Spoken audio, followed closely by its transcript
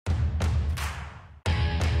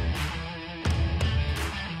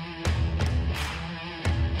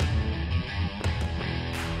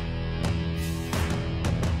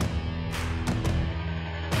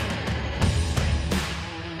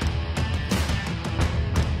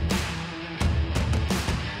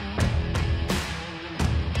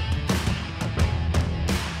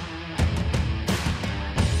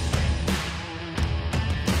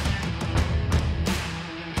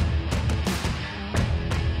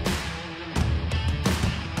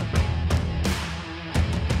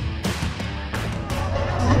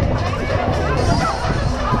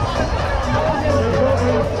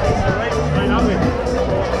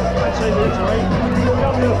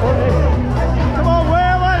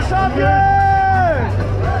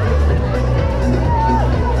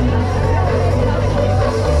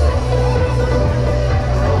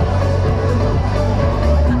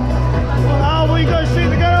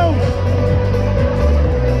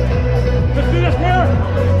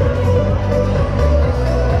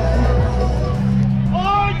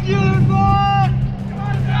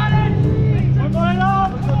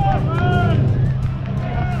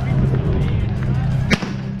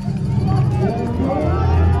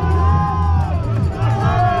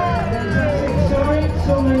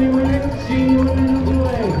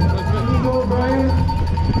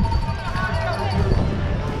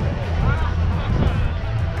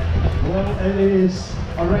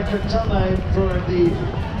a record turnout for the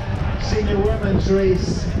senior women's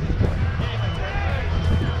race.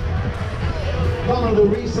 None of the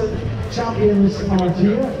recent champions are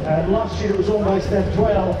here. Last year it was owned by Steph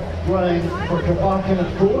 12, running for Cavarcan,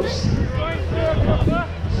 of course.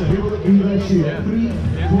 So who will it be this year? 3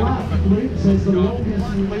 black loops is the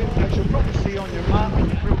longest loop. As you'll probably see on your map in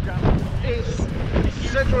the programme, is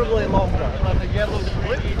considerably longer than the yellow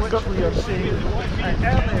loop, which we are seeing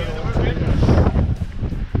earlier on.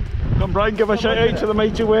 Come Brian, give a shout out to the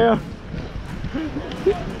mighty Ware.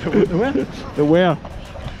 The where? The Ware.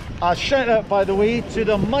 A shout out, by the way, to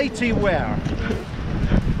the mighty Ware,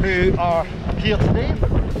 who are here today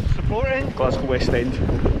supporting Glasgow West End.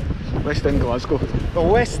 West End Glasgow. the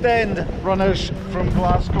West End runners from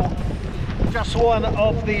Glasgow. Just one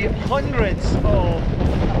of the hundreds of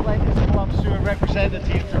athletics clubs who are represented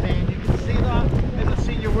here today. And you can see that in the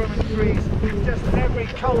senior women's race. Just every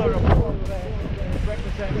colour of club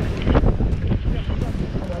represented.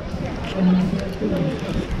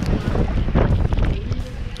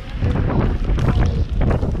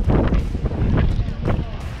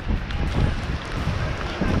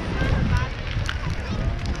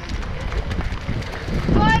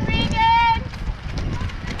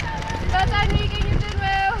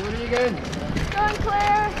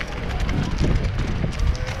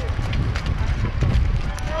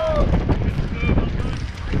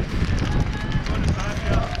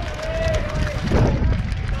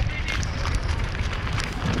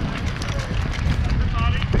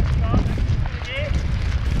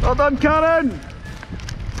 Well done, Karen!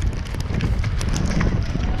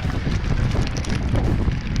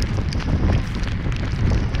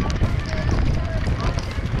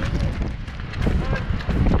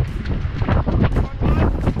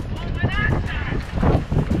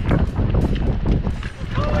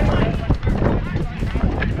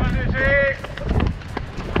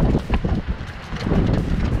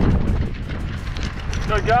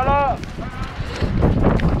 Good gallop!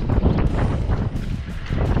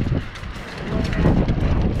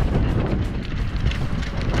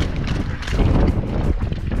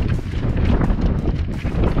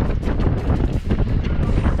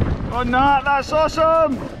 Oh, Nat, that's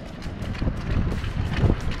awesome!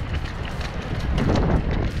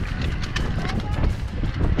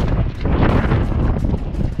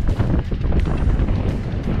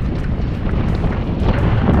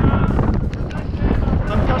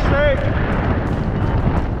 Fantastic!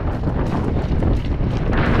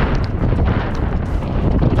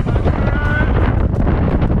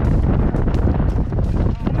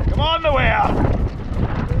 Come on, the Ware!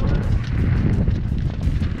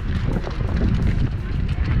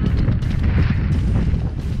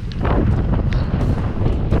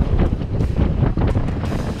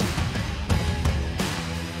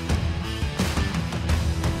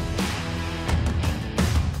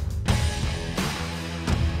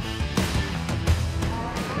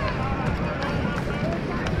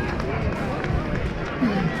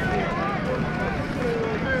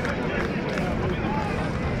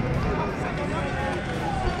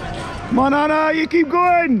 Come on, Anna, you keep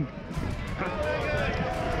going!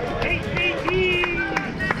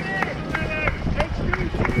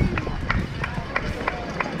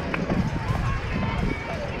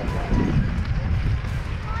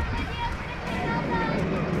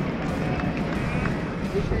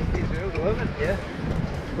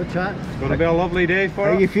 What's that? It's going to be a lovely day for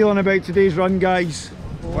How us. are you feeling about today's run, guys?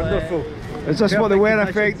 Wonderful. Is this what the wear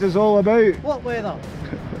effect is all about? What weather?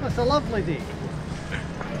 It's a lovely day.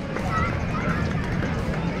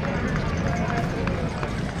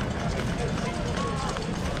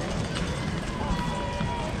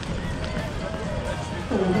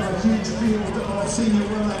 We've got a huge field of senior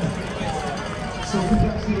women. So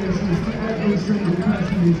congratulations to every single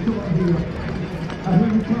person who's got here. And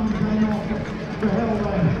who can't hang off the hill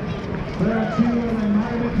then. There are 2 women,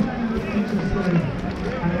 Mary McLean with interesting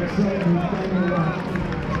and exciting final lap.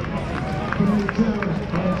 From the Taylor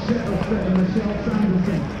and Shettleston and Michelle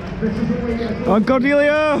Sanderson. This is what we get. On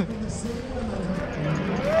Cordelia!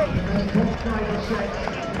 And top 5 or 6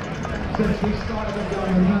 since we started the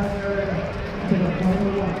game in that area to the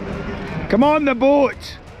final lap. Come on, the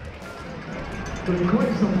boat! For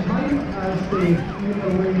quite some time as they move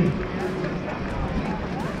away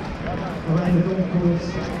around the golf course.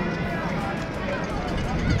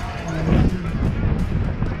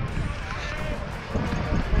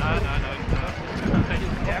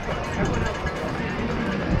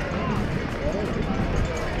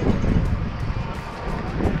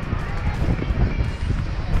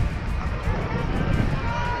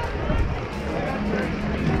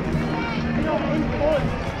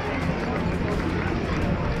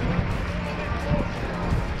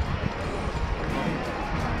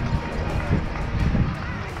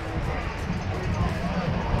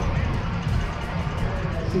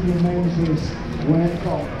 changes when it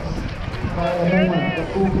comes. But at the moment, the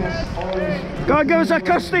focus is... Go on, give us a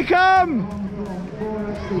custody cam!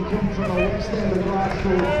 They come from the west end of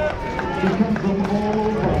Glasgow. They come from all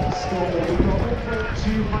over Scotland. We've got over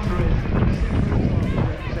 200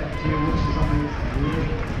 here, which is amazing.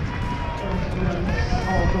 First glimpse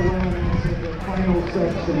of the women's in the final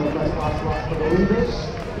section of this last lap for the leaders.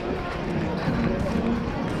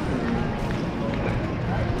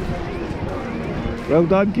 Well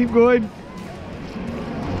done, keep going.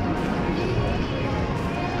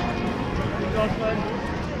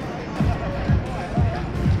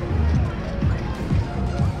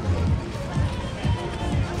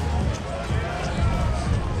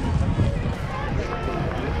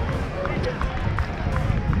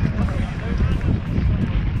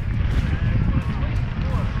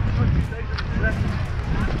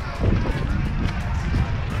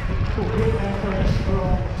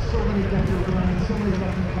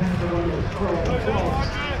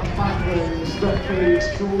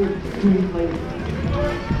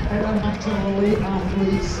 Internationally,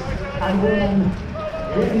 athletes and women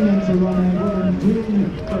getting into running, women doing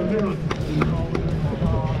the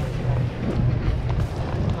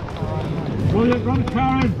Brilliant run,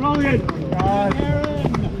 Karen, brilliant!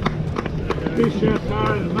 Karen! Good shot,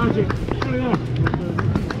 Karen, magic. Brilliant!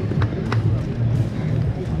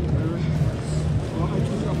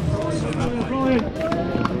 Brilliant!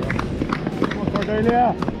 Come on, Cordelia!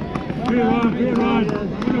 Great run, great run!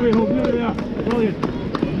 Good away home, good there! Brilliant!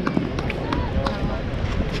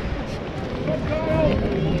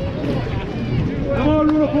 Come on,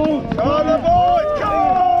 Rona! Come on, the boy! Come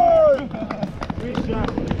on! Great shot!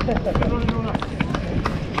 Good run, Rona!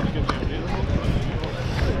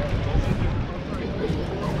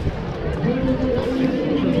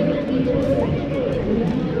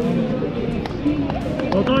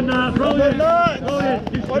 Well done, Nat! Brilliant! Brilliant!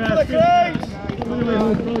 Good One for the strap. crease! Good away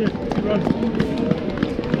home, brilliant! Good run!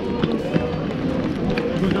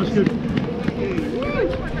 Good, that's good!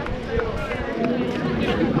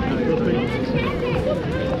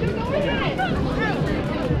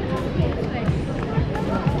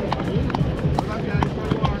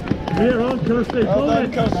 Great run, Kirsty! Well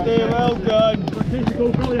done, Kirsty, well done! Take go,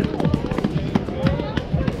 brilliant!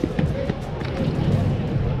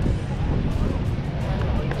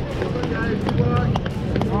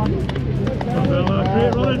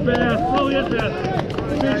 Great running, Beth! Brilliant, Beth!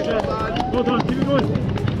 Great shot! Well done, keep it going!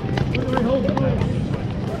 Good away home, brilliant!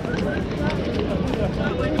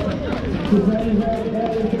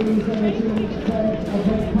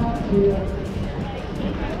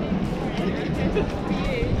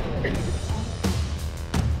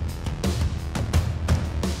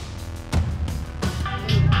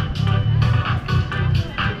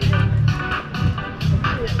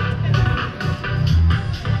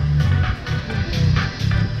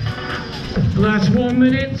 Last 1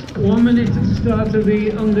 minute at the start of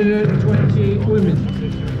the under 20 women.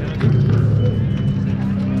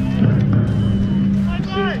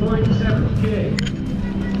 6.7k.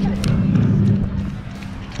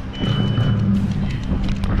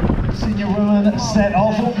 Senior women set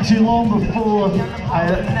off up too long before the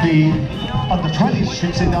under 20s, I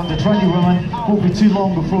should say the under 20 women, won't be too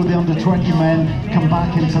long before the under 20 men come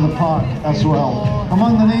back into the park as well.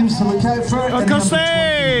 Among the names to look out for in the under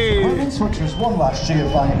 20 women's, which was won last year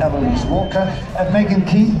by Eloise Walker, and Megan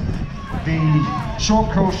Key, the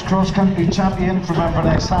short cross country champion from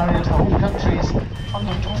Inverness Harriet. The whole country is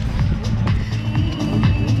under 20.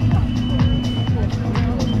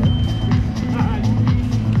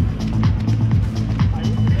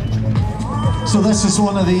 So this is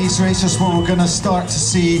one of these races where we're going to start to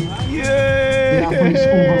see the athletes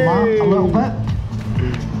overlap a little bit.